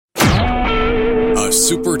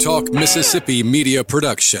SuperTalk Mississippi Media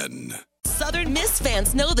Production. Southern Miss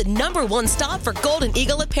fans know the #1 stop for Golden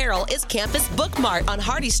Eagle apparel is Campus Bookmart on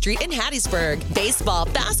Hardy Street in Hattiesburg. Baseball,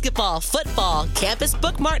 basketball, football, Campus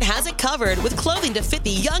Bookmart has it covered with clothing to fit the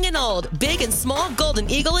young and old, big and small Golden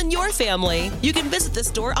Eagle in your family. You can visit the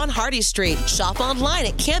store on Hardy Street, shop online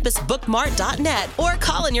at campusbookmart.net, or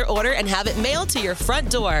call in your order and have it mailed to your front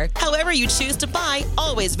door. However you choose to buy,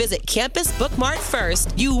 always visit Campus Bookmart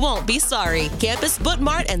first. You won't be sorry. Campus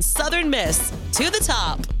Bookmart and Southern Miss. To the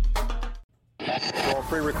top. I'll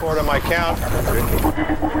pre-record on my count.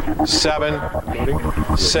 7,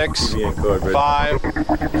 6, 5,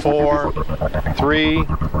 4, 3,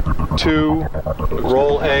 2.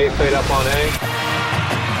 Roll A, fade up on A.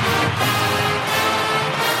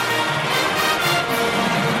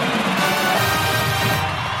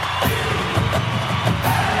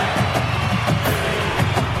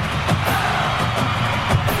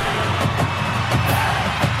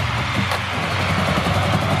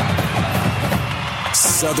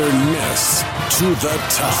 Southern Miss to the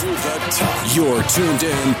top. You're tuned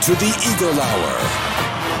in to the Eagle Hour.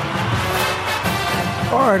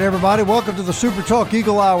 All right, everybody, welcome to the SuperTalk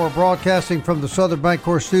Eagle Hour, broadcasting from the Southern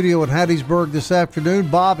Bancorp Studio in Hattiesburg this afternoon.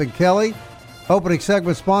 Bob and Kelly. Opening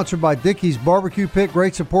segment sponsored by Dickey's Barbecue Pit.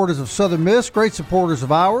 Great supporters of Southern Miss, great supporters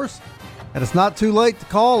of ours. And it's not too late to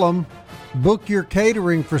call them. Book your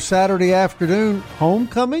catering for Saturday afternoon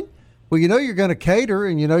homecoming. Well, you know you're going to cater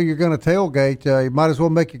and you know you're going to tailgate. You might as well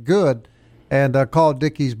make it good and call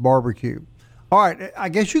Dickey's Barbecue. All right, I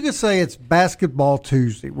guess you could say it's Basketball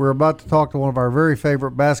Tuesday. We're about to talk to one of our very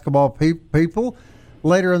favorite basketball people.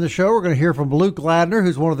 Later in the show, we're going to hear from Luke Ladner,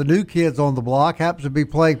 who's one of the new kids on the block, happens to be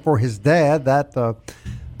playing for his dad.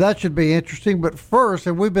 That should be interesting. But first,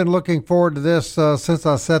 and we've been looking forward to this since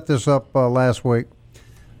I set this up last week.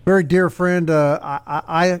 Very dear friend,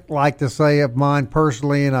 I like to say of mine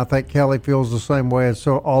personally, and I think Kelly feels the same way as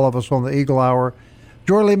so all of us on the Eagle Hour.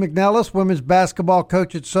 Joye Lee-McNellis, women's basketball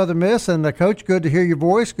coach at Southern Miss. And, Coach, good to hear your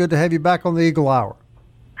voice. Good to have you back on the Eagle Hour.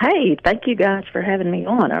 Hey, thank you guys for having me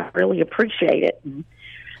on. I really appreciate it.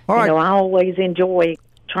 All right. You know, I always enjoy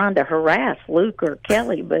trying to harass Luke or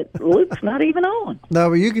Kelly, but Luke's not even on. No,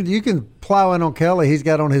 but you can plow in on Kelly. He's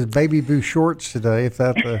got on his baby blue shorts today, if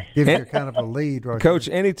that gives you kind of a lead. Right, Coach,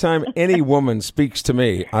 anytime any woman speaks to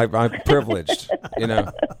me, I'm privileged, you know.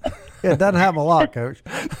 Yeah, it doesn't happen a lot, Coach.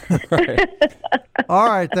 Right. All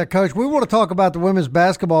right, Coach, we want to talk about the women's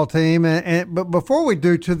basketball team, but before we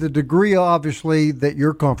do, to the degree, obviously, that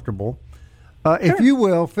you're comfortable, sure. If you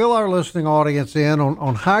will, fill our listening audience in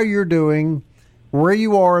on how you're doing, where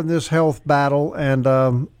you are in this health battle,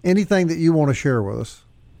 and anything that you want to share with us.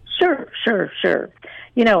 Sure.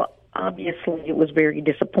 You know, obviously it was very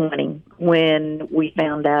disappointing when we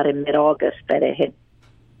found out in mid-August that it had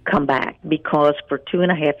come back, because for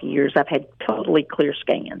 2.5 years I've had totally clear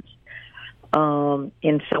scans.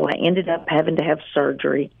 And so I ended up having to have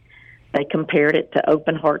surgery. They compared it to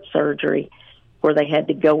open heart surgery, where they had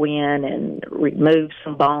to go in and remove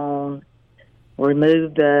some bone,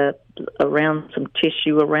 remove some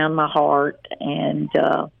tissue around my heart, and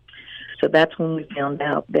so that's when we found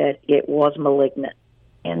out that it was malignant.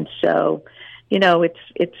 And so, you know,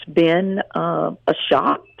 it's been a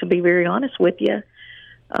shock, to be very honest with you.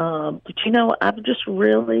 But you know, I've just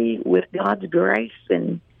really, with God's grace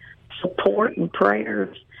and support and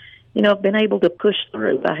prayers, you know, I've been able to push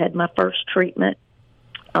through. I had my first treatment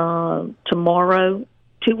tomorrow,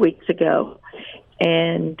 2 weeks ago.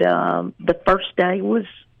 And the first day was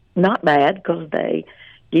not bad, because they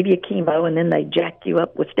give you chemo and then they jack you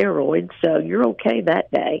up with steroids, so you're okay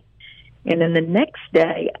that day. And then the next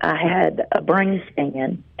day I had a brain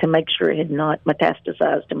scan to make sure it had not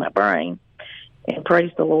metastasized to my brain. And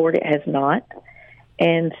praise the Lord, it has not.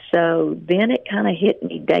 And so then it kind of hit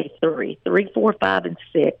me day 3, 4, 5, and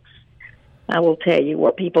 6. I will tell you,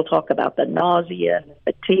 where people talk about the nausea and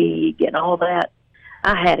the fatigue and all that,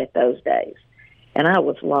 I had it those days. And I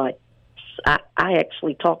was like, I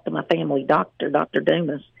actually talked to my family doctor, Dr.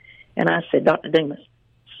 Dumas, and I said, Dr. Dumas,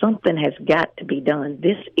 something has got to be done.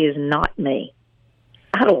 This is not me.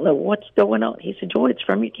 I don't know what's going on. He said, Joy, it's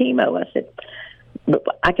from your chemo. I said, but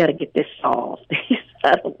I got to get this solved. He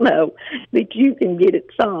said, I don't know that you can get it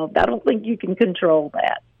solved. I don't think you can control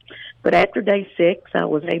that. But after day 6, I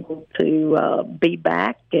was able to be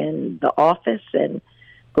back in the office and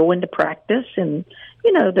go into practice. And,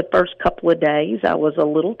 you know, the first couple of days I was a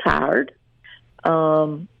little tired.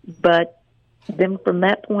 But then from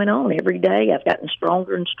that point on, every day I've gotten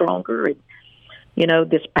stronger and stronger. And, you know,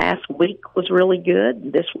 this past week was really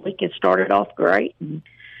good. This week it started off great. And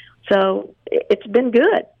so it's been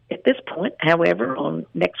good. at this point, however, on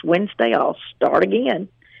next Wednesday, I'll start again.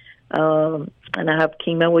 And I have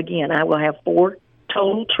chemo again. I will have 4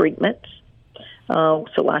 total treatments.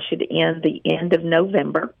 So I should end the end of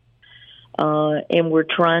November. And we're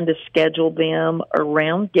trying to schedule them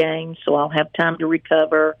around games, so I'll have time to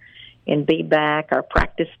recover and be back. Our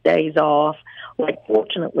practice days off. Like,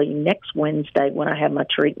 fortunately, next Wednesday when I have my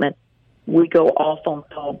treatment, we go off on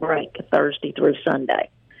fall break Thursday through Sunday.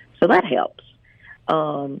 So that helps.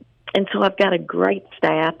 And so I've got a great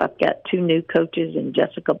staff. I've got 2 new coaches in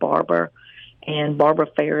Jessica Barber and Barbara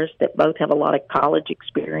Ferris that both have a lot of college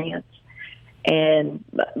experience. And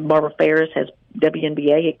Barbara Ferris has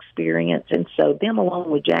WNBA experience. And so them, along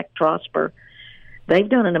with Jack Trosper, they've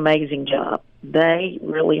done an amazing job. They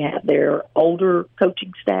really have their older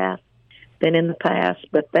coaching staff than in the past,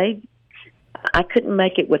 but I couldn't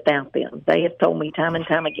make it without them. They have told me time and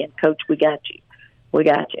time again, Coach, we got you. We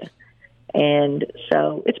got you. And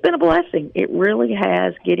so it's been a blessing. It really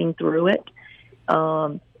has, getting through it.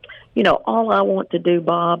 All I want to do,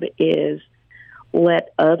 Bob, is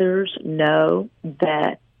let others know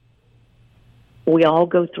that we all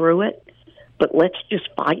go through it, but let's just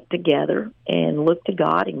fight together and look to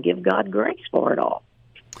God and give God grace for it all.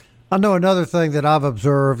 I know another thing that I've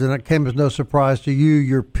observed, and it came as no surprise to you,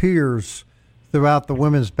 your peers throughout the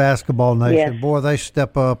women's basketball nation. Yes. Boy, they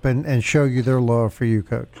step up and show you their love for you,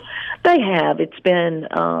 Coach. They have. It's been,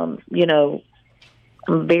 I'm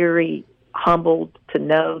very humbled to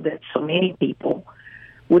know that so many people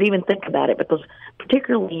would even think about it, because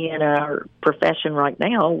particularly in our profession right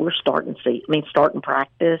now, we're starting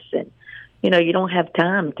practice, and, you don't have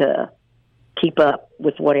time to keep up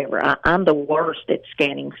with whatever. I'm the worst at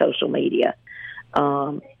scanning social media.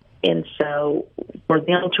 And so for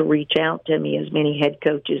them to reach out to me, as many head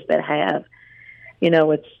coaches that have,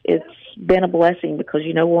 it's been a blessing, because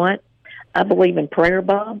you know what? I believe in prayer,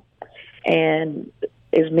 Bob, and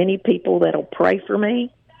as many people that'll pray for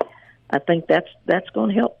me, I think that's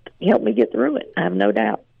going to help me get through it. I have no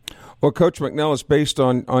doubt. Well, Coach McNellis, based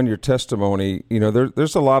on your testimony,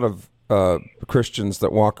 there's a lot of Christians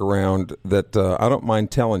that walk around that I don't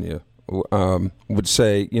mind telling you would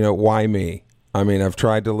say, why me? I mean, I've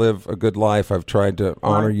tried to live a good life. I've tried to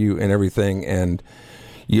honor you and everything, and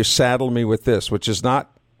you saddle me with this, which is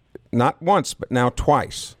not once, but now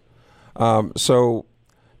twice. So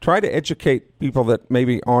try to educate people that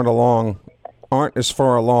maybe aren't as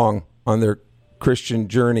far along on their Christian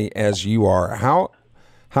journey as you are.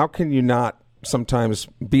 How can you not sometimes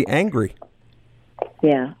be angry?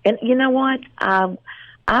 Yeah, and you know what?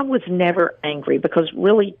 I was never angry, because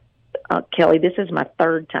really, Kelly, this is my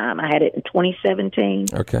 3rd time. I had it in 2017,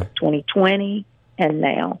 2020, and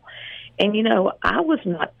now. And, I was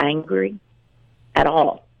not angry at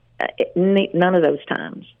all, none of those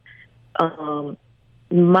times.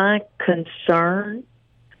 My concern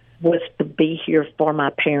was to be here for my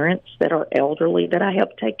parents that are elderly, that I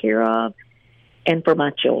help take care of, and for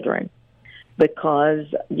my children. Because,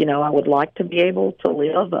 I would like to be able to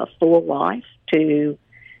live a full life, to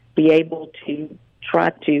be able to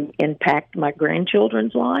try to impact my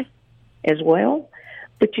grandchildren's life as well.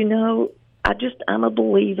 But, I'm a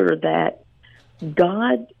believer that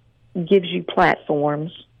God gives you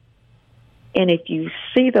platforms, and if you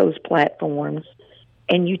see those platforms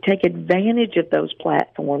and you take advantage of those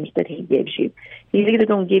platforms that he gives you, he's either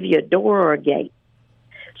going to give you a door or a gate.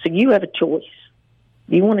 So you have a choice.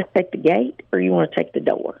 Do you want to take the gate or you want to take the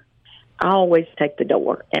door? I always take the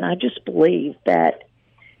door. And I just believe that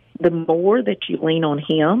the more that you lean on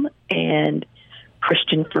him and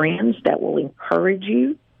Christian friends that will encourage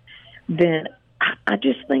you, then I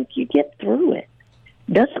just think you get through it.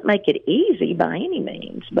 Doesn't make it easy by any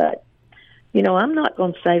means, but, I'm not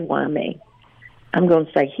going to say why me. I'm going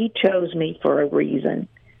to say he chose me for a reason.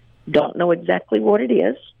 Don't know exactly what it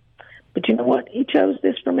is, but you know what? He chose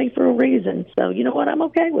this for me for a reason. So you know what? I'm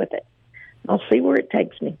okay with it. I'll see where it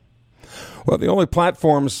takes me. Well, the only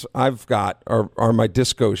platforms I've got are my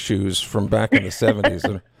disco shoes from back in the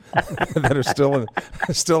 70s that are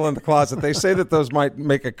still in the closet. They say that those might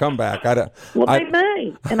make a comeback. They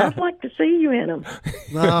may, and I'd like to see you in them.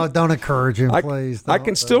 No, don't encourage him, please. I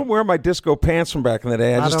can still wear my disco pants from back in the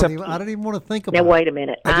day. I don't even want to think about it. Now, wait a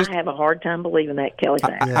minute. I have a hard time believing that, Kelly.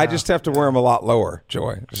 I just have to wear them a lot lower,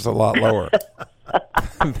 Joy. Just a lot lower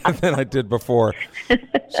than I did before.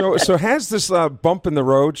 So has this bump in the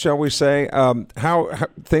road, shall we say, how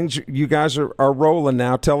things you guys are rolling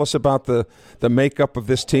now? Tell us about the makeup of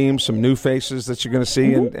this team, some new faces that you're going to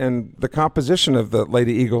see, and the composition of the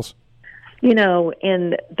Lady Eagles.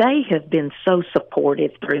 And they have been so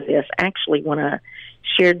supportive through this. Actually, when I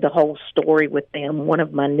shared the whole story with them, one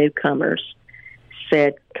of my newcomers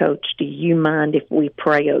said, Coach, do you mind if we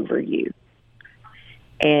pray over you?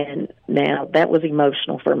 And now that was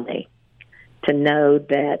emotional for me to know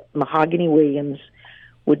that Mahogany Williams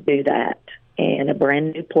would do that, and a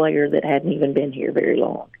brand new player that hadn't even been here very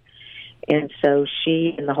long. And so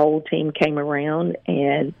she and the whole team came around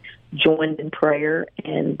and joined in prayer,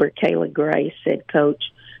 and Brickayla Gray said, Coach,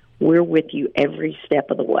 we're with you every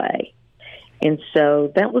step of the way. And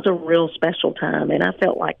so that was a real special time, and I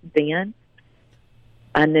felt like then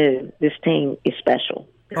I knew this team is special.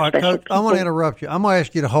 All right, Coach, I want to interrupt you. I'm going to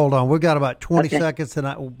ask you to hold on. We've got about 20 seconds, and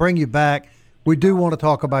I will bring you back. We do want to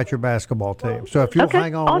talk about your basketball team. So if you'll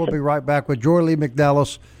hang on, awesome. We'll be right back with Joye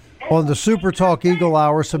Lee-McNellis on the Super Talk Eagle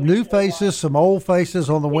Hour. Some new faces, some old faces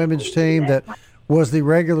on the women's team that was the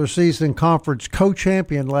regular season conference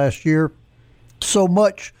co-champion last year. So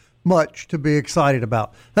much to be excited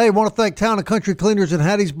about. Hey, I want to thank Town & Country Cleaners in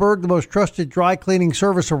Hattiesburg, the most trusted dry cleaning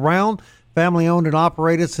service around. Family owned and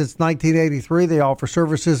operated since 1983. They offer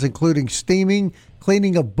services including steaming,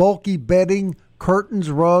 cleaning of bulky bedding, curtains,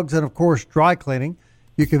 rugs, and, of course, dry cleaning.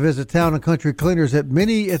 You can visit Town & Country Cleaners at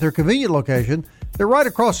their convenient location. They're right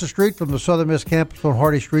across the street from the Southern Miss campus on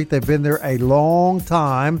Hardy Street. They've been there a long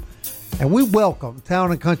time. And we welcome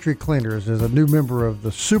Town & Country Cleaners as a new member of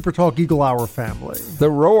the Super Talk Eagle Hour family. The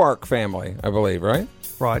Roark family, I believe, right?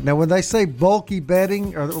 Right. Now, when they say bulky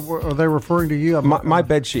bedding, are they referring to you? My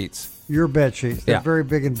bed sheets. Your bed sheets. They're very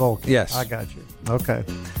big and bulky. Yes. I got you. Okay.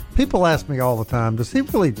 People ask me all the time, does he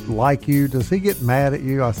really like you? Does he get mad at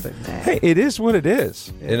you? I say, nah. Hey, it is what it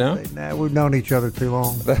is, you know? Nah, we've known each other too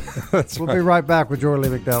long. We'll be right back with Joye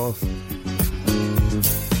Lee-McNellis.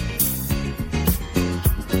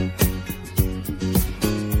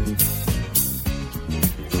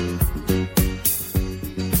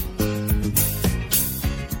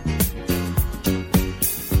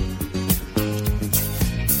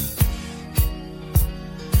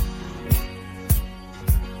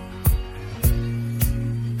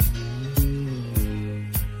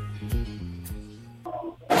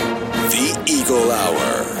 Eagle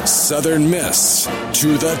Hour, Southern Miss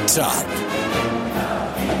to the top.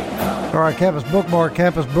 All right, Campus Bookmark,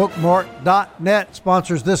 campusbookmark.net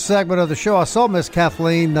sponsors this segment of the show. I saw Miss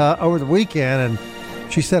Kathleen over the weekend,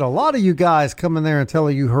 and she said a lot of you guys come in there and tell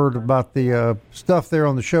her you heard about the stuff there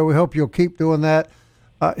on the show. We hope you'll keep doing that.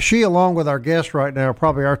 She, along with our guests right now, are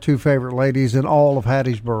probably our two favorite ladies in all of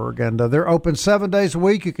Hattiesburg, and they're open 7 days a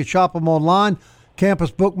week. You can shop them online,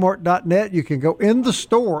 campusbookmark.net. You can go in the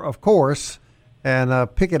store, of course,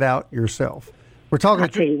 and pick it out yourself. We're talking. I'll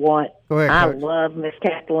tell you what. Go ahead, Coach. I love Miss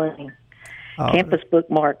Kathleen. Campus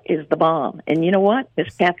Bookmark is the bomb. And you know what?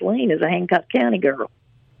 Miss Kathleen is a Hancock County girl.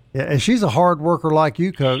 Yeah, and she's a hard worker like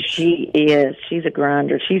you, Coach. She is. She's a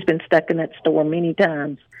grinder. She's been stuck in that store many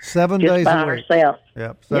times. 7 days a week. Just by herself.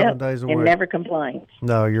 Yep, 7 days a week. And never complains.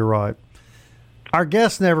 No, you're right. Our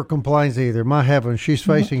guest never complains either. My heavens, she's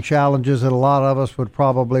facing challenges that a lot of us would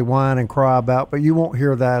probably whine and cry about, but you won't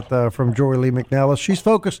hear that from Joye Lee-McNellis. She's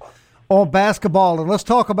focused on basketball, and let's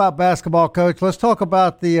talk about basketball, Coach. Let's talk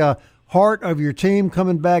about the heart of your team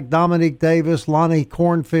coming back. Dominique Davis, Lonnie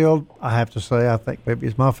Cornfield, I have to say, I think maybe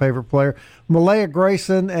is my favorite player. Malaya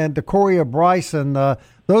Grayson and Decoria Bryson.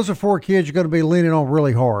 Those are 4 kids you're going to be leaning on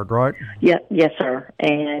really hard, right? Yeah, yes, sir.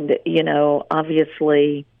 And,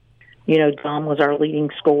 obviously, Dom was our leading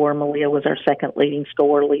scorer. Malia was our second leading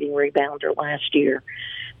scorer, leading rebounder last year.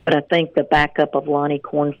 But I think the backup of Lonnie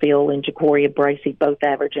Cornfield and Jacoria Bracey both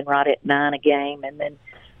averaging right at 9 a game, and then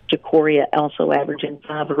Jacoria also averaging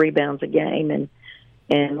 5 rebounds a game.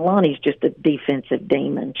 And Lonnie's just a defensive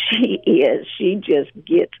demon. She is. She just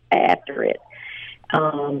gets after it.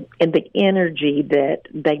 And the energy that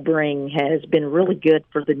they bring has been really good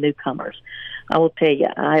for the newcomers. I will tell you,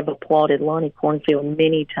 I've applauded Lonnie Cornfield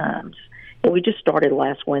many times. And we just started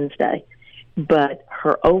last Wednesday. But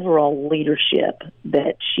her overall leadership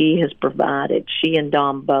that she has provided, she and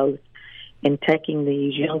Dom both, in taking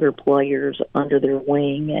these younger players under their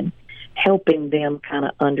wing and helping them kind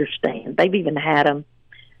of understand. They've even had them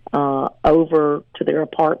over to their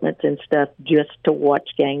apartments and stuff just to watch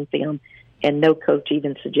game film, and no coach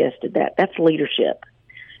even suggested that. That's leadership,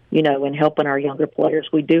 in helping our younger players.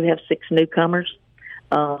 We do have 6 newcomers,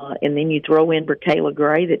 and then you throw in Brickayla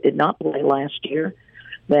Gray that did not play last year,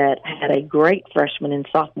 that had a great freshman and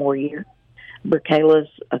sophomore year. Brickayla's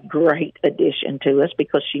a great addition to us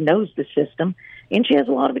because she knows the system and she has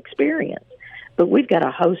a lot of experience. But we've got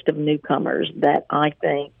a host of newcomers that I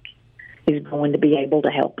think is going to be able to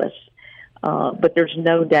help us. But there's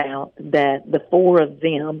no doubt that the 4 of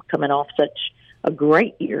them coming off such a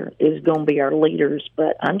great year is going to be our leaders.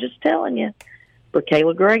 But I'm just telling you,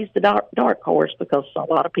 Brickayla Gray's the dark horse because a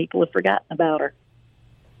lot of people have forgotten about her.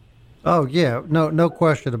 Oh, yeah, no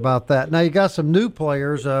question about that. Now, you got some new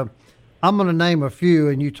players. I'm going to name a few,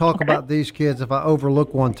 and you talk about these kids. If I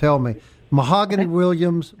overlook one, tell me. Mahogany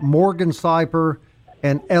Williams, Morgan Seiper,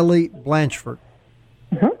 and Ellie Blanchford.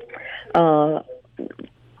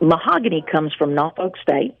 Mahogany comes from Norfolk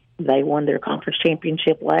State. They won their conference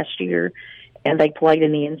championship last year, and they played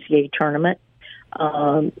in the NCAA tournament.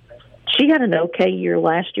 She had an okay year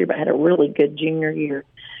last year, but had a really good junior year.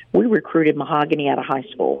 We recruited Mahogany out of high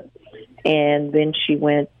school, and then she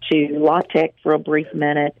went to La Tech for a brief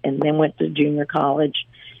minute, and then went to junior college,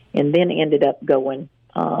 and then ended up going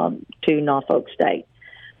to Norfolk State.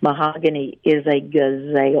 Mahogany is a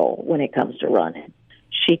gazelle when it comes to running.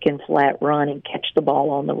 She can flat run and catch the ball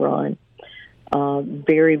on the run.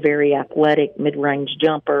 Very, very athletic, mid-range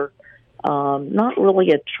jumper. Not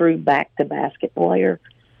really a true back-to-basket player,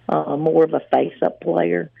 more of a face-up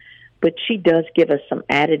player. But she does give us some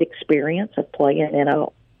added experience of playing in a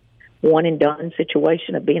one-and-done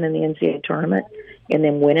situation of being in the NCAA tournament and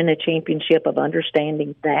then winning a championship, of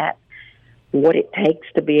understanding that, what it takes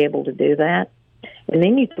to be able to do that. And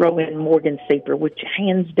then you throw in Morgan Seiper, which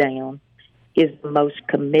hands down is the most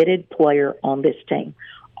committed player on this team.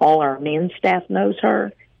 All our men's staff knows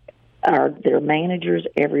her, their managers,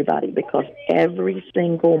 everybody, because every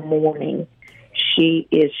single morning she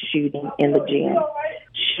is shooting in the gym.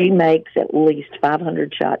 She makes at least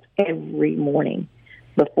 500 shots every morning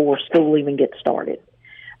before school even gets started.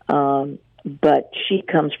 But she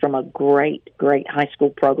comes from a great high school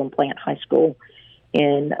program, Plant High School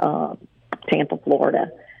in Tampa,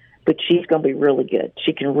 Florida. But she's going to be really good.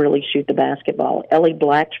 She can really shoot the basketball. Ellie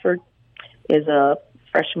Blatchford is a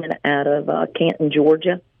freshman out of Canton,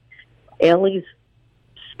 Georgia. Ellie's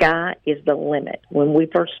sky is the limit. When we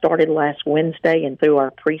first started last Wednesday and through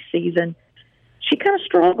our preseason, she kind of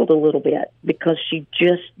struggled a little bit because she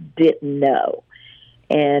just didn't know.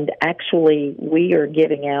 And actually, we are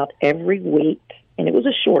giving out every week, and it was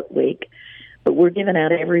a short week, but we're giving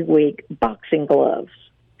out every week boxing gloves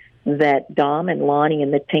that Dom and Lonnie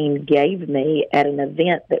and the team gave me at an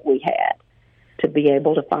event that we had to be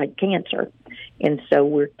able to fight cancer. And so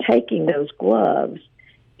we're taking those gloves,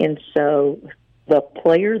 and so the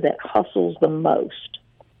player that hustles the most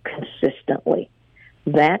consistently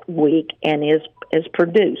that week and is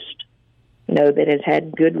produced, that has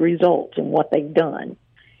had good results in what they've done,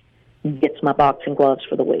 gets my boxing gloves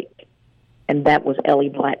for the week. And that was Ellie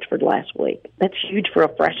Blatchford last week. That's huge for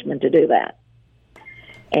a freshman to do that.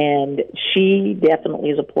 And she definitely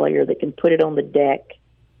is a player that can put it on the deck,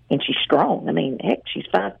 and she's strong. I mean, heck, she's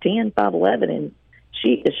 5'10", 5'11", and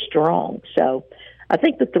she is strong. So I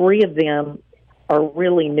think the three of them are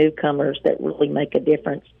really newcomers that really make a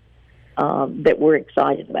difference, that we're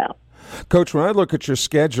excited about. Coach, when I look at your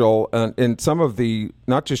schedule and some of the,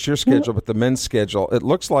 not just your schedule, but the men's schedule, it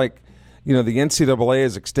looks like, the NCAA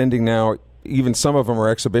is extending now. Even some of them are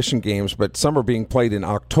exhibition games, but some are being played in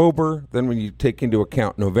October. Then when you take into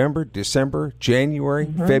account November, December,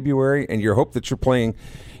 January, February, and you hope that you're playing,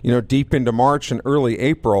 deep into March and early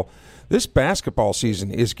April, this basketball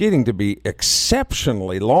season is getting to be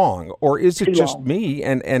exceptionally long. Or is it just me?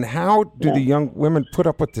 And how do the young women put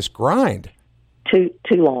up with this grind? Too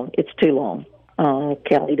long. It's too long,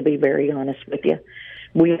 Kelly, to be very honest with you.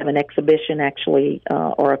 We have an exhibition actually,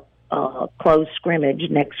 or a closed scrimmage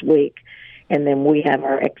next week. And then we have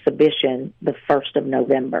our exhibition the 1st of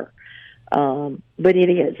November. But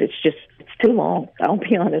it's too long. I'll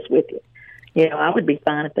be honest with you. I would be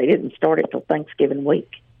fine if they didn't start it till Thanksgiving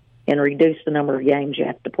week and reduce the number of games you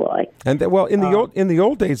have to play. And in the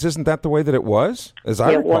old days, isn't that the way that it was? As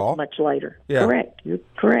I recall, it was much later. Yeah. Correct. You're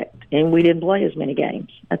correct. And we didn't play as many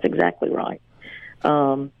games. That's exactly right.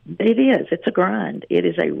 It's a grind. It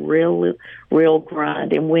is a real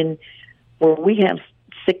grind. And when we have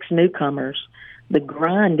 6 newcomers, the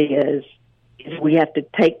grind is we have to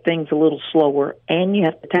take things a little slower, and you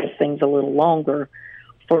have to take things a little longer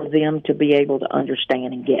for them to be able to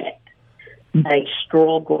understand and get it. They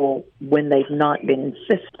struggle when they've not been in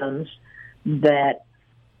systems that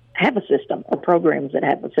have a system, or programs that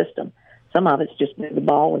have a system. Some of it's just move the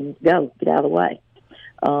ball and get out of the way.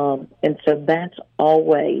 And so that's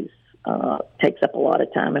always takes up a lot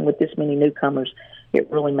of time. And with this many newcomers, it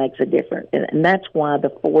really makes a difference. And that's why the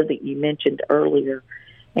 4 that you mentioned earlier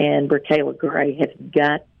and Brickayla Gray have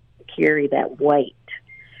got to carry that weight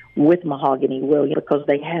with Mahogany Williams because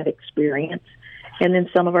they have experience. And then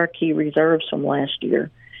some of our key reserves from last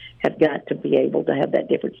year have got to be able to have that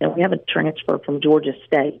difference. And we have a transfer from Georgia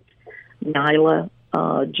State, Nyla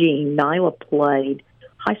Jean. Nyla played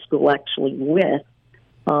high school actually with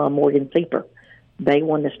Morgan Seiper. They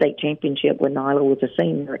won the state championship when Nyla was a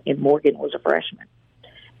senior and Morgan was a freshman.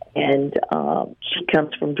 and she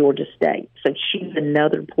comes from Georgia State. So she's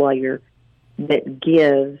another player that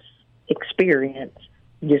gives experience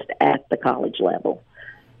just at the college level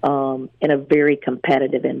in a very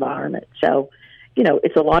competitive environment. So,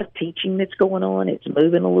 it's a lot of teaching that's going on. It's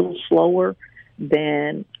moving a little slower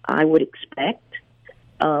than I would expect.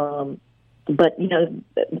 But,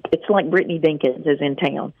 it's like Brittany Dinkins is in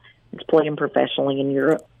town. It's playing professionally in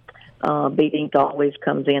Europe. B. Dink always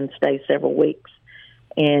comes in, stays several weeks.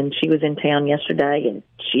 And she was in town yesterday, and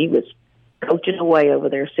she was coaching away over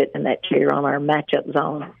there, sitting in that chair on our matchup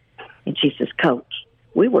zone. And she says, Coach,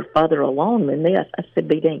 we were further along than this. I said,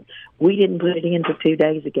 B. Dink, we didn't put it in for 2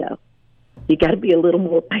 days ago. You got to be a little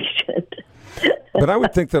more patient. But I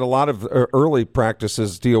would think that a lot of early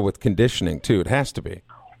practices deal with conditioning, too. It has to be.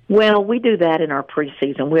 Well, we do that in our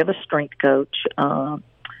preseason. We have a strength coach,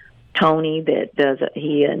 Tony, that does it.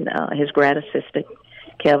 He and his grad assistant,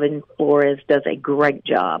 Kevin Flores, does a great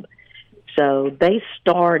job. So they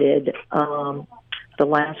started the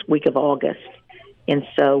last week of August. And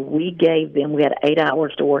so we had 8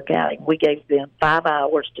 hours to work out. We gave them 5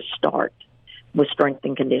 hours to start with strength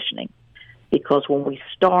and conditioning. Because when we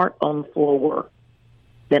start on the floor,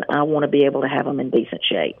 then I want to be able to have them in decent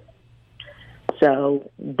shape.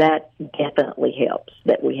 So that definitely helps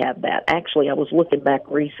that we have that. Actually, I was looking back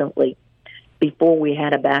recently, before we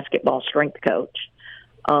had a basketball strength coach,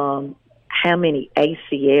 how many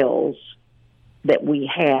ACLs that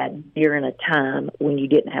we had during a time when you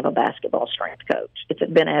didn't have a basketball strength coach. It's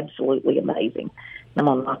been absolutely amazing. I'm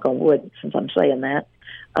going to knock on wood since I'm saying that.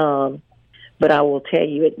 But I will tell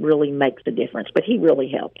you, it really makes a difference. But he really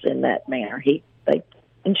helps in that manner. They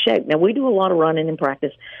in shape. Now, we do a lot of running in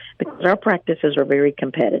practice because our practices are very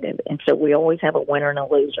competitive. And so we always have a winner and a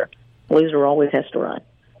loser. Loser always has to run.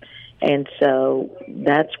 And so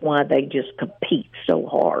that's why they just compete so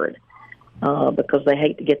hard, because they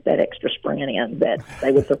hate to get that extra sprint in that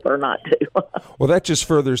they would prefer not to. Well, that just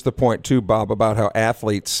furthers the point, too, Bob, about how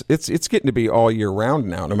athletes, it's getting to be all year round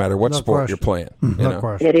now, no matter what sport you're playing. No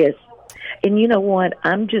question. It is. And you know what?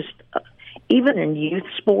 I'm just, even in youth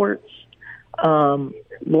sports,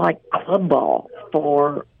 like club ball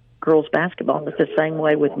for girls basketball, it's the same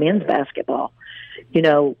way with men's basketball.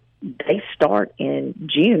 They start in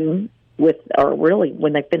June when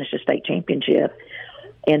they finish a state championship,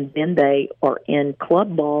 and then they are in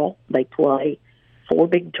club ball. They play 4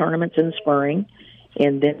 big tournaments in the spring,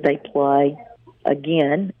 and then they play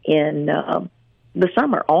again in the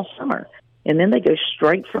summer, all summer. And then they go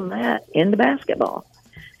straight from that into basketball.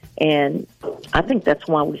 And I think that's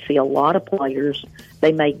why we see a lot of players,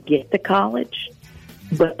 they may get to college,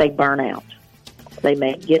 but they burn out. They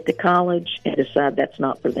may get to college and decide that's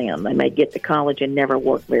not for them. They may get to college and never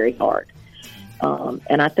work very hard.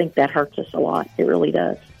 And I think that hurts us a lot. It really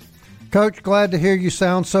does. Coach, glad to hear you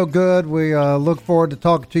sound so good. We look forward to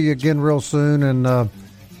talking to you again real soon. And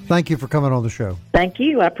thank you for coming on the show. Thank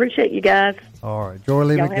you. I appreciate you guys. All right. Joye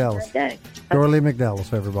Lee-McNellis. Joye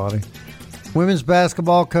Lee-McNellis, everybody. Women's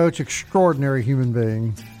basketball coach, extraordinary human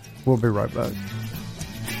being. We'll be right back.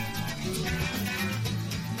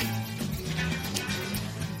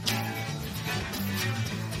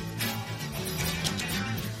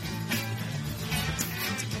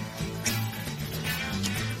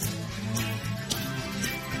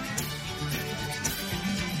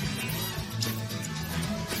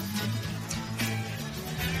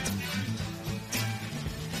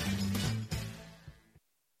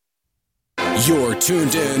 You're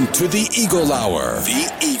tuned in to the Eagle Hour.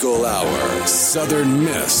 The Eagle Hour. Southern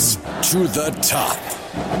Miss to the top.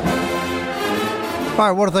 All right,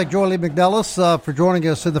 I want to thank Joye Lee-McNellis for joining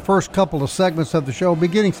us in the first couple of segments of the show. We'll be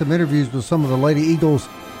getting some interviews with some of the Lady Eagles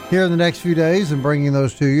here in the next few days and bringing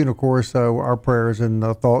those to you. And, of course, our prayers and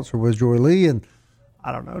thoughts are with Joye Lee. And,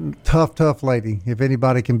 I don't know, tough lady. If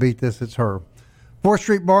anybody can beat this, it's her. 4th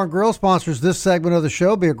Street Bar and Grill sponsors this segment of the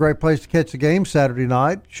show. Be a great place to catch the game Saturday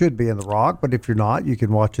night. Should be in the Rock, but if you're not, you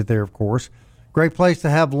can watch it there, of course. Great place to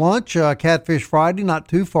have lunch. Catfish Friday, not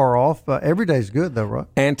too far off. Every day's good, though, right?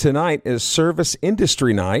 And tonight is Service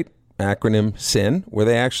Industry Night, acronym SIN, where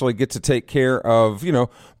they actually get to take care of,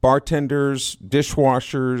 bartenders,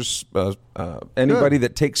 dishwashers, anybody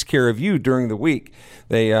that takes care of you during the week.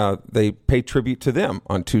 They pay tribute to them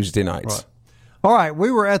on Tuesday nights. Right. All right, we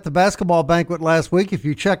were at the basketball banquet last week. If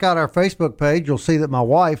you check out our Facebook page, you'll see that my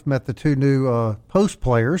wife met the 2 new post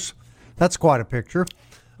players. That's quite a picture.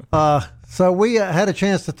 So we had a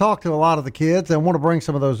chance to talk to a lot of the kids, and I want to bring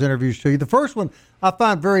some of those interviews to you. The first one I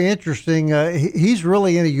find very interesting. He's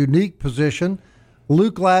really in a unique position.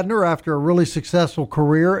 Luke Ladner, after a really successful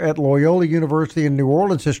career at Loyola University in New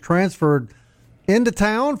Orleans, has transferred into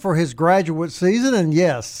town for his graduate season, and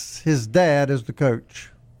yes, his dad is the coach.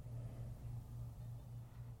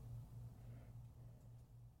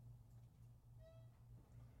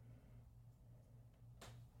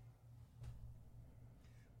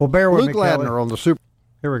 Well, bear with Luke me, Kelly. Ladner on the Super.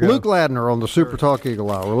 Here we go. Luke Ladner on the SuperTalk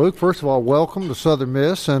Eagle Hour. Luke, first of all, welcome to Southern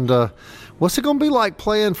Miss, and what's it going to be like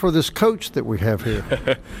playing for this coach that we have here?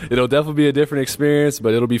 It'll definitely be a different experience,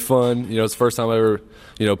 but it'll be fun. You know, it's the first time I ever,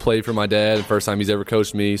 played for my dad, the first time he's ever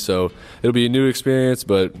coached me, so it'll be a new experience,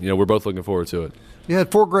 but, we're both looking forward to it. You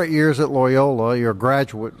had 4 great years at Loyola. You're a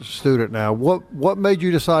graduate student now. What made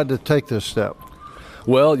you decide to take this step?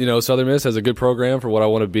 Well, Southern Miss has a good program for what I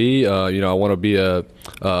want to be. I want to be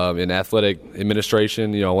in athletic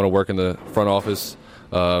administration. I want to work in the front office,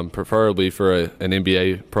 preferably for an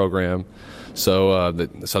MBA program. So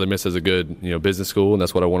Southern Miss has a good, business school, and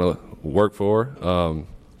that's what I want to work for.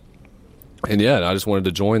 I just wanted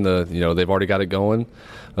to join they've already got it going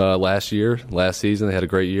last season. They had a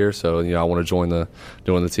great year. So, I want to join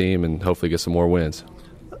the team and hopefully get some more wins.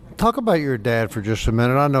 Talk about your dad for just a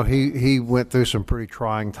minute. I know he went through some pretty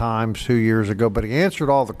trying times 2 years ago, but he answered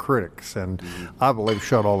all the critics, and I believe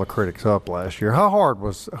shut all the critics up last year. How hard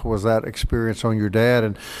was that experience on your dad?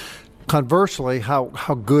 And conversely, how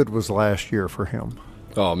good was last year for him?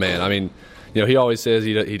 Oh, man. I mean, he always says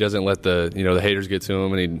he doesn't let the haters get to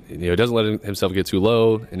him, and he doesn't let himself get too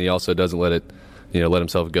low, and he also doesn't let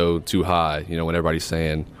himself go too high, when everybody's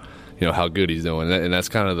saying how good he's doing. And that's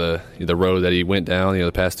kind of the road that he went down,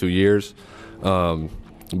 the past 2 years.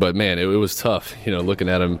 But, man, it was tough, looking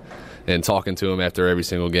at him and talking to him after every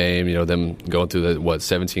single game, them going through the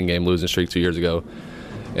 17-game losing streak 2 years ago.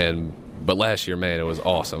 But last year, man, it was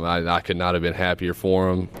awesome. I could not have been happier for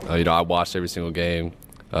him. I watched every single game.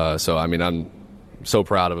 So, I mean, I'm so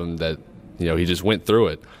proud of him that, he just went through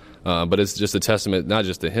it. But it's just a testament, not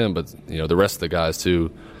just to him, but, the rest of the guys,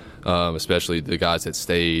 too, especially the guys that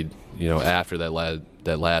stayed, after that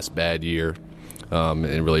last bad year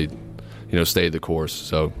and really, stayed the course.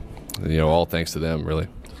 So, all thanks to them, really.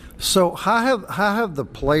 So how have the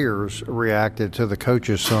players reacted to the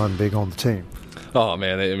coach's son being on the team? Oh,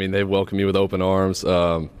 man, they welcome me with open arms.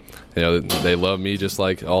 They love me just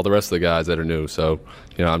like all the rest of the guys that are new. So,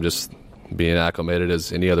 I'm just being acclimated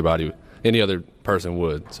as any other person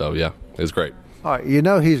would. So, yeah, it was great. All right,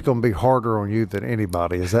 he's going to be harder on you than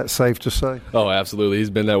anybody. Is that safe to say? Oh, absolutely. He's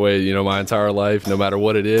been that way, my entire life, no matter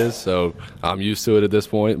what it is. So I'm used to it at this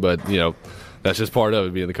point. But, that's just part of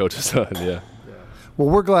it, being the coach's son, yeah. Well,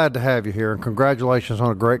 we're glad to have you here, and congratulations on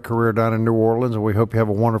a great career down in New Orleans, and we hope you have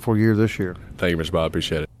a wonderful year this year. Thank you, Mr. Bob.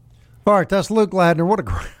 Appreciate it. All right, that's Luke Ladner.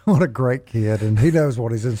 What a great kid, and he knows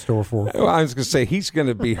what he's in store for. Well, I was going to say he's going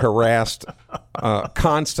to be harassed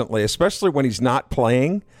constantly, especially when he's not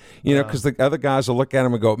playing. Because the other guys will look at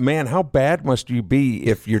him and go, "Man, how bad must you be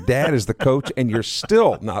if your dad is the coach and you're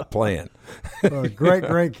still not playing?"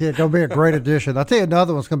 Great kid. Going to be a great addition. I'll tell you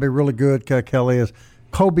another one's going to be really good, Kelly, is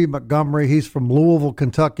Colby Montgomery. He's from Louisville,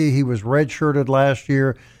 Kentucky. He was redshirted last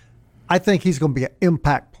year. I think he's going to be an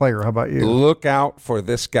impact player. How about you? Look out for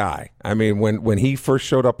this guy. I mean, when he first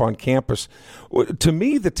showed up on campus, to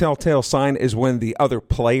me, the telltale sign is when the other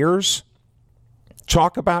players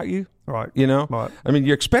talk about you. Right. Right. I mean,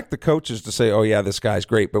 you expect the coaches to say, "Oh yeah, this guy's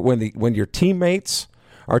great," but when your teammates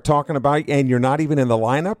are talking about you and you're not even in the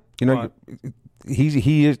lineup, right.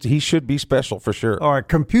 He should be special for sure. All right,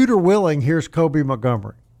 computer willing. Here's Colby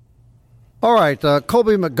Montgomery. All right,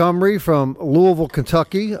 Colby Montgomery from Louisville,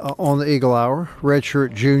 Kentucky, on the Eagle Hour,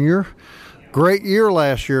 redshirt junior. Great year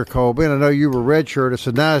last year, Colby, and I know you were redshirted,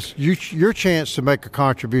 so now it's your chance to make a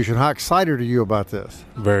contribution. How excited are you about this?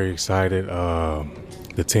 Very excited.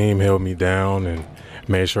 The team held me down and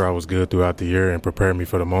made sure I was good throughout the year and prepared me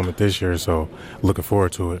for the moment this year, so looking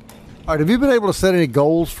forward to it. All right, have you been able to set any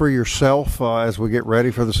goals for yourself as we get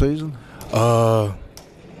ready for the season?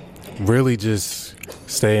 Really just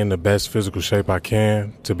stay in the best physical shape I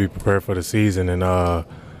can to be prepared for the season and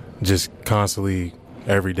just constantly,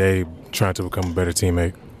 every day, trying to become a better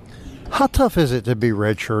teammate. How tough is it to be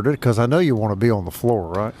redshirted? Because I know you want to be on the floor,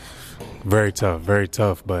 right? Very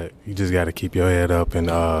tough, but you just got to keep your head up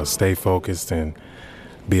and stay focused and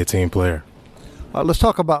be a team player. Let's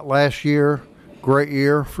talk about last year. Great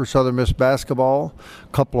year for Southern Miss basketball. A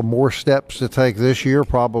couple of more steps to take this year,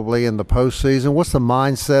 probably in the postseason. What's the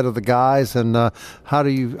mindset of the guys, and how do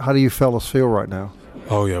you fellas feel right now?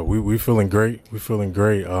 Oh yeah, we feeling great. We feeling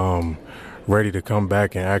great. Ready to come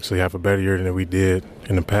back and actually have a better year than we did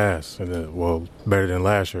in the past. Better than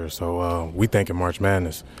last year. So we thinking March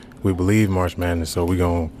Madness. We believe March Madness, so we're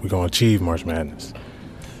gonna achieve March Madness.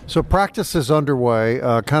 So practice is underway.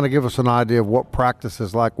 Kind of give us an idea of what practice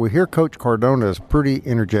is like. We hear Coach Cardona is pretty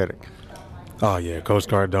energetic. Oh, yeah, Coach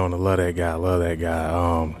Cardona, love that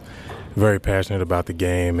guy. Very passionate about the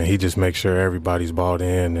game, and he just makes sure everybody's bought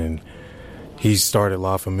in. And he started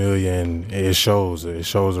La Familia, and it shows. It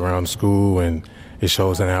shows around the school, and it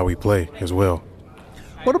shows in how we play as well.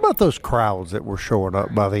 What about those crowds that were showing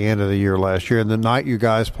up by the end of the year last year? And the night you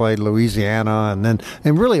guys played Louisiana,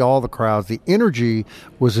 and really all the crowds, the energy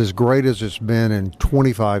was as great as it's been in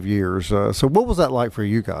 25 years. So what was that like for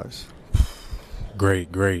you guys? Great.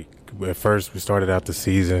 At first, we started out the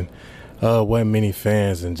season, wasn't many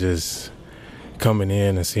fans, and just coming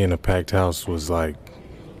in and seeing a packed house was like,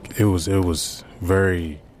 it was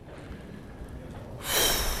very,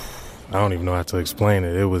 I don't even know how to explain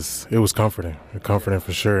it. It was comforting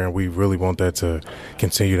for sure, and we really want that to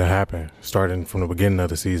continue to happen, starting from the beginning of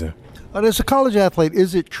the season. But as a college athlete,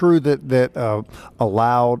 is it true that a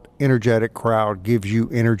loud, energetic crowd gives you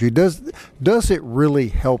energy? Does it really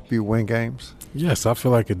help you win games? Yes, I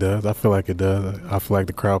feel like it does. I feel like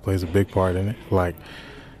the crowd plays a big part in it. Like,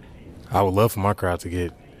 I would love for my crowd to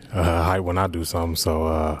get hype when I do something.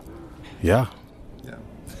 So, yeah.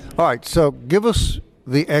 All right, so give us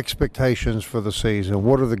the expectations for the season.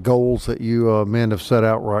 What are the goals that you men have set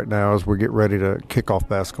out right now as we get ready to kick off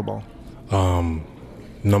basketball?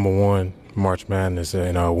 Number one, March Madness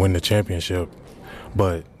and win the championship,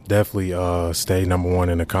 but definitely stay number one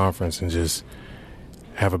in the conference and just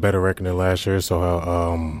have a better record than last year.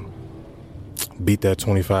 So beat that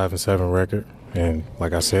 25-7 record, and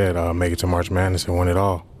like I said, make it to March Madness and win it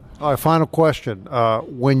all. All right, final question.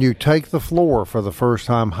 When you take the floor for the first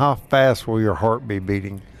time, how fast will your heart be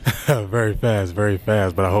beating? Very fast,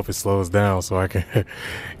 but I hope it slows down so I can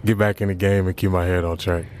get back in the game and keep my head on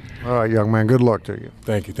track. All right, young man, good luck to you.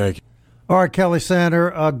 Thank you. All right, Kelly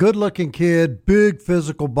Sander, a good-looking kid, big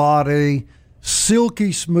physical body,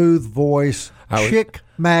 silky smooth voice, chick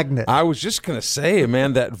magnet. I was just going to say,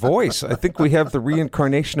 man, that voice. I think we have the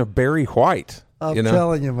reincarnation of Barry White. I'm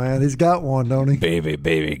telling you, man, he's got one, don't he?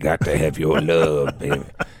 Baby, got to have your love, baby.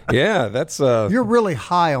 Yeah, that's. You're really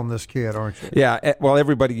high on this kid, aren't you? Yeah. Well,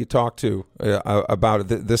 everybody you talk to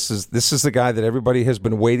about it, this is the guy that everybody has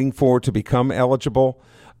been waiting for to become eligible,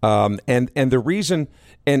 and the reason.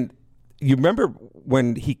 And you remember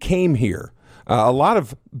when he came here, a lot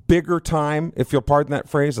of bigger time, if you'll pardon that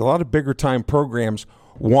phrase, a lot of bigger time programs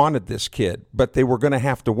wanted this kid, but they were going to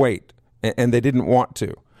have to wait, and they didn't want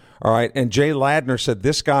to. All right, and Jay Ladner said,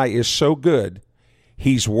 this guy is so good,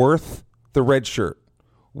 he's worth the red shirt.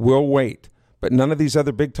 We'll wait. But none of these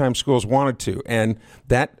other big-time schools wanted to, and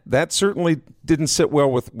that certainly didn't sit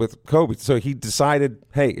well with Colby. So he decided,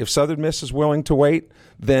 hey, if Southern Miss is willing to wait,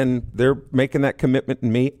 then they're making that commitment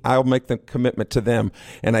in me. I'll make the commitment to them.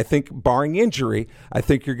 And I think, barring injury, I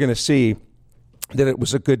think you're going to see that it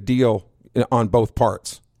was a good deal on both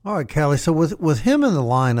parts. All right, Kelly, so with him in the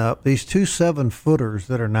lineup, these 2 7-footers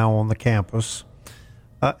that are now on the campus,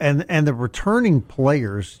 and the returning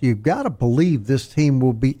players, you've got to believe this team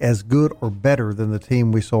will be as good or better than the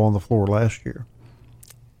team we saw on the floor last year.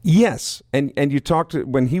 Yes, and you talked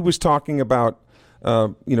when he was talking about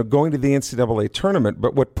going to the NCAA tournament,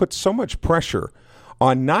 but what puts so much pressure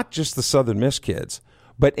on not just the Southern Miss kids,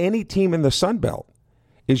 but any team in the Sun Belt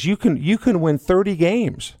is you can win 30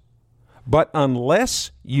 games. But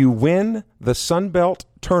unless you win the Sun Belt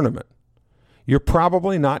tournament, you're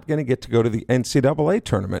probably not going to get to go to the NCAA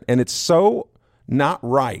tournament. And it's so not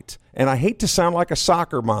right. And I hate to sound like a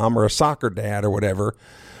soccer mom or a soccer dad or whatever,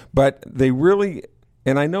 but they really,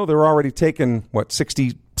 and I know they're already taking,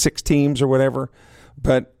 66 teams or whatever,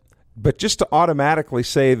 but just to automatically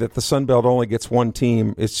say that the Sun Belt only gets one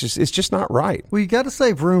team, it's just not right. Well, you got to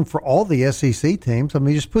save room for all the SEC teams. I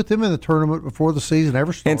mean, just put them in the tournament before the season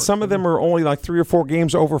ever starts. And some of them are only like 3 or 4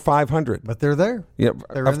 games over 500. But they're there. Yeah,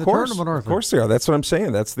 they're of in the course, tournament, aren't they? Of course they are. That's what I'm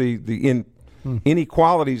saying. That's the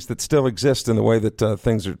inequalities that still exist in the way that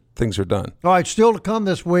things are done. All right, still to come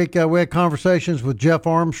this week, we had conversations with Jeff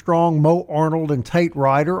Armstrong, Mo Arnold, and Tate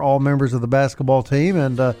Ryder, all members of the basketball team,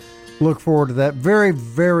 and look forward to that. Very,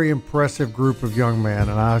 very impressive group of young men,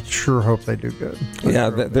 and I sure hope they do good.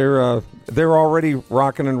 They're already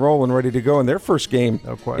rocking and rolling, ready to go, and their first game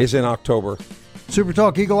is in October.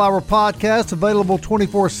 SuperTalk Eagle Hour podcast available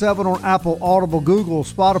 24/7 on Apple, Audible, Google,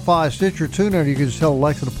 Spotify, Stitcher, TuneIn. You can just tell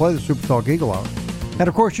Alexa to play the SuperTalk Eagle Hour. And,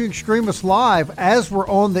 of course, you can stream us live as we're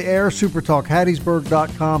on the air,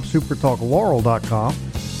 supertalkhattiesburg.com, supertalklaurel.com,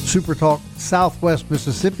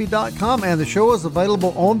 supertalksouthwestmississippi.com, and the show is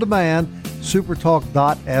available on demand,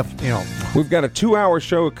 supertalk.fm. We've got a 2-hour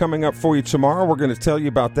show coming up for you tomorrow. We're going to tell you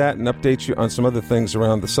about that and update you on some other things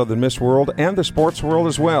around the Southern Miss world and the sports world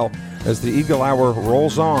as well as the Eagle Hour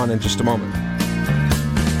rolls on in just a moment.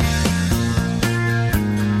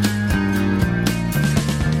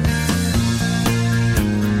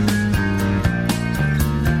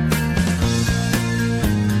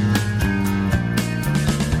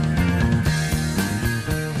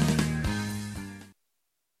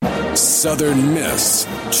 Southern Miss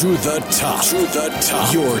to the top. To the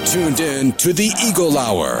top. You're tuned in to the Eagle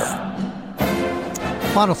Hour.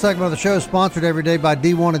 Final segment of the show is sponsored every day by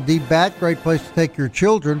D1 and D-Bat. Great place to take your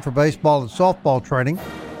children for baseball and softball training.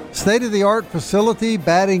 State-of-the-art facility,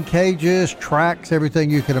 batting cages, tracks,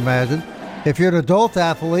 everything you can imagine. If you're an adult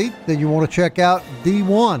athlete, then you want to check out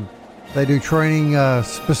D1. They do training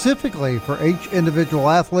specifically for each individual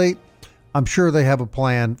athlete. I'm sure they have a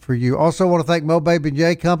plan for you. Also want to thank Mobay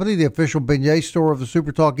Beignet Company, the official beignet store of the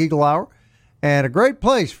SuperTalk Eagle Hour, and a great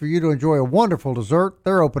place for you to enjoy a wonderful dessert.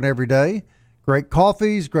 They're open every day. Great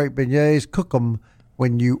coffees, great beignets. Cook them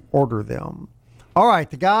when you order them. All right,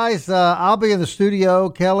 the guys, I'll be in the studio,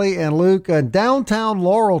 Kelly and Luke, in downtown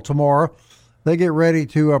Laurel tomorrow. They get ready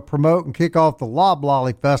to promote and kick off the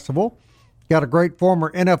Loblolly Festival. Got a great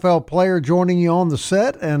former NFL player joining you on the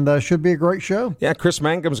set, and should be a great show. Yeah, Chris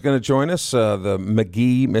Mangum's going to join us, the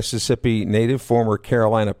McGee, Mississippi native, former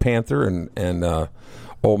Carolina Panther and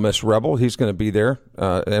Ole Miss Rebel. He's going to be there.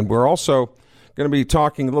 And we're also going to be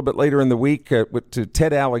talking a little bit later in the week to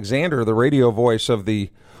Ted Alexander, the radio voice of the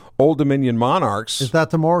Old Dominion Monarchs. Is that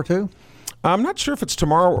tomorrow, too? I'm not sure if it's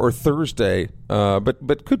tomorrow or Thursday,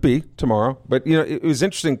 but could be tomorrow. But you know, it was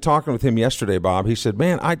interesting talking with him yesterday, Bob. He said,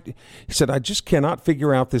 "Man, I just cannot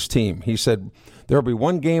figure out this team." He said there'll be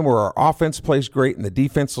one game where our offense plays great and the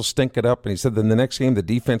defense will stink it up, and he said then the next game the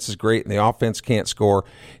defense is great and the offense can't score.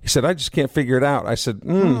 He said I just can't figure it out. I said,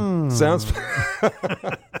 sounds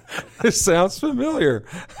it sounds familiar.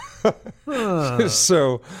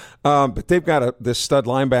 So, but they've got this stud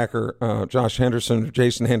linebacker,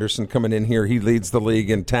 Jason Henderson, coming in here. He leads the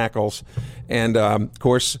league in tackles, and of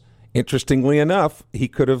course, interestingly enough, he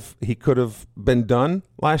could have been done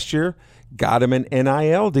last year. Got him an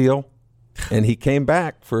NIL deal, and he came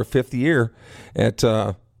back for a 5th year at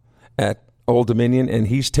Old Dominion, and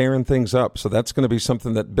he's tearing things up. So that's going to be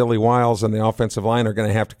something that Billy Wiles and the offensive line are going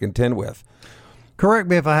to have to contend with. Correct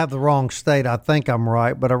me if I have the wrong state. I think I'm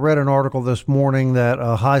right, but I read an article this morning that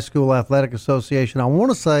a high school athletic association, I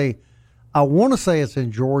want to say it's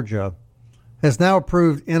in Georgia, has now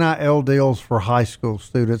approved NIL deals for high school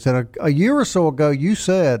students. And a year or so ago, you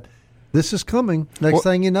said this is coming. Next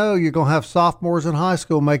thing you know, you're going to have sophomores in high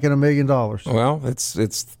school making $1 million. Well, it's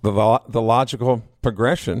the logical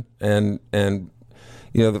progression, and you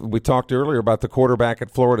know, we talked earlier about the quarterback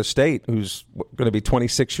at Florida State who's going to be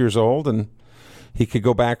 26 years old and he could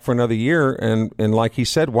go back for another year, and like he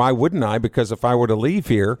said, why wouldn't I? Because if I were to leave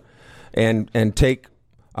here and take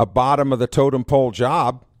a bottom of the totem pole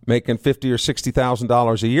job, making $50,000 or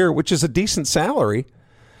 $60,000 a year, which is a decent salary,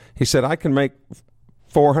 he said I can make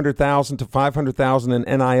 $400,000 to $500,000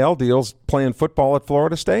 in NIL deals playing football at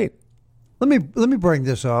Florida State. Let me bring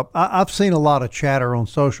this up. I've seen a lot of chatter on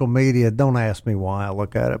social media. Don't ask me why I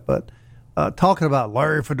look at it, but talking about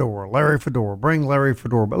Larry Fedora, bring Larry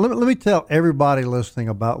Fedora. But let me tell everybody listening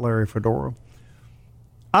about Larry Fedora.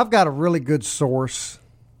 I've got a really good source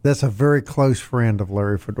that's a very close friend of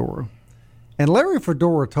Larry Fedora. And Larry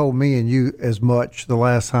Fedora told me and you as much the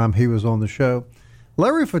last time he was on the show.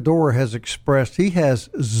 Larry Fedora has expressed he has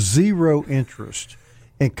zero interest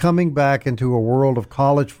in coming back into a world of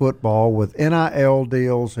college football with NIL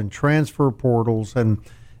deals and transfer portals. And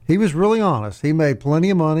he was really honest. He made plenty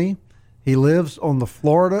of money. He lives on the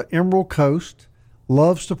Florida Emerald Coast,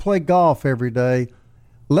 loves to play golf every day.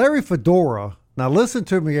 Larry Fedora, now listen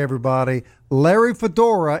to me, everybody. Larry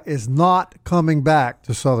Fedora is not coming back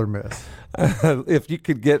to Southern Miss. If you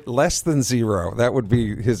could get less than zero, that would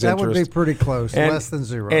be his interest. That would be pretty close, less than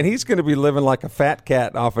zero. And he's going to be living like a fat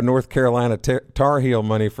cat off of North Carolina Tar Heel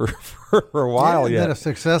money for a while yet. Had a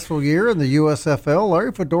successful year in the USFL.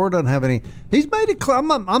 Larry Fedora doesn't have any. He's made it clear.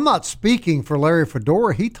 I'm not speaking for Larry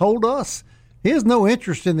Fedora. He told us he has no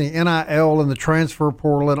interest in the NIL and the transfer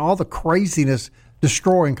portal and all the craziness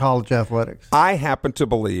destroying college athletics. I happen to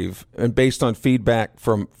believe, and based on feedback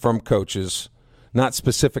from coaches, not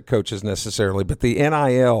specific coaches necessarily, but the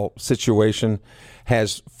NIL situation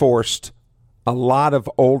has forced a lot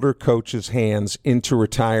of older coaches' hands into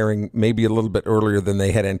retiring maybe a little bit earlier than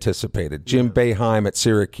they had anticipated. Jim Boeheim at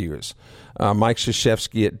Syracuse, Mike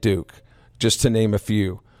Krzyzewski at Duke, just to name a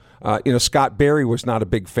few. Scott Berry was not a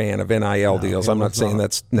big fan of NIL deals. I'm not saying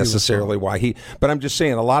that's necessarily why but I'm just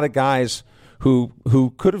saying a lot of guys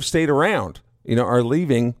who could have stayed around, are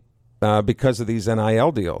leaving because of these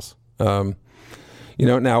NIL deals.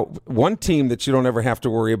 Now one team that you don't ever have to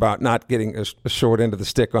worry about not getting a short end of the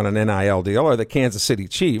stick on an NIL deal are the Kansas City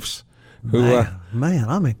Chiefs. Who,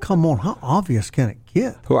 come on, how obvious can it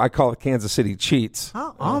get? Who I call the Kansas City Cheats.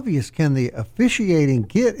 How obvious can the officiating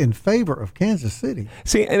get in favor of Kansas City?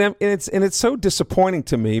 See, and it's so disappointing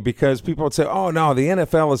to me because people would say, "Oh no, the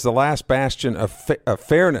NFL is the last bastion of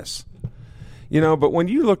fairness." But when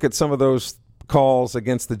you look at some of those calls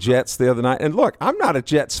against the Jets the other night, and look, I'm not a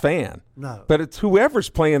Jets fan, no, but it's whoever's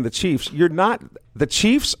playing the Chiefs. You're not. The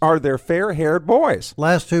Chiefs are their fair-haired boys.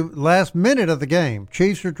 Last minute of the game,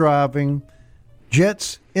 Chiefs are driving.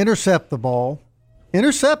 Jets intercept the ball,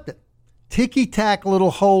 intercept it. Ticky-tack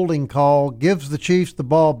little holding call gives the Chiefs the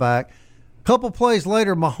ball back. Couple plays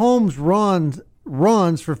later, Mahomes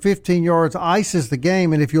runs for 15 yards, ices the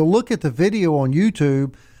game. And if you'll look at the video on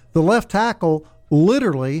YouTube, the left tackle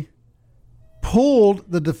literally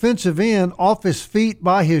pulled the defensive end off his feet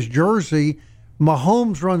by his jersey.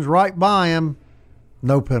 Mahomes runs right by him.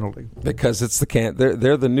 No penalty. Because it's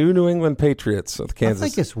they're the new England Patriots of Kansas. I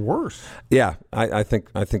think it's worse. Yeah, I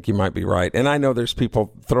think you might be right. And I know there's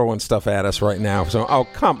people throwing stuff at us right now. So,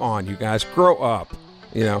 come on, you guys, grow up.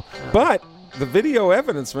 But the video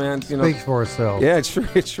evidence, man, speaks for itself. Yeah, it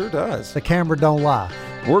sure does. The camera don't lie.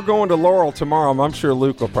 We're going to Laurel tomorrow. I'm sure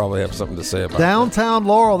Luke will probably have something to say about downtown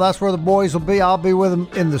Laurel. That's where the boys will be. I'll be with them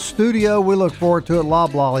in the studio. We look forward to it.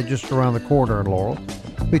 Lob Lolly just around the corner in Laurel.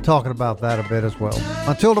 Be talking about that a bit as well.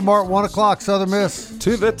 Until tomorrow at 1 o'clock, Southern Miss.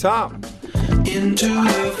 To the top. Into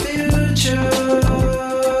the future.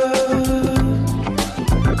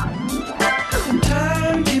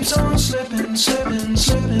 Time keeps on slipping, slipping,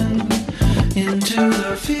 slipping. Into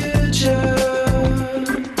the future.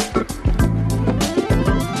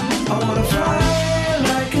 I want to fly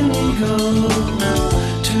like an eagle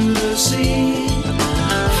to the sea.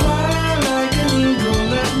 Fly like an eagle,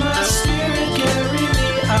 let my spirit carry me.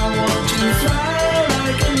 I want to fly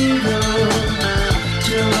like an eagle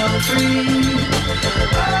till I'm free.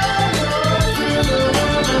 I go through the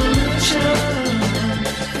revolution.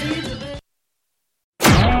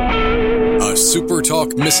 A SuperTalk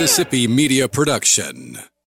Mississippi Media production.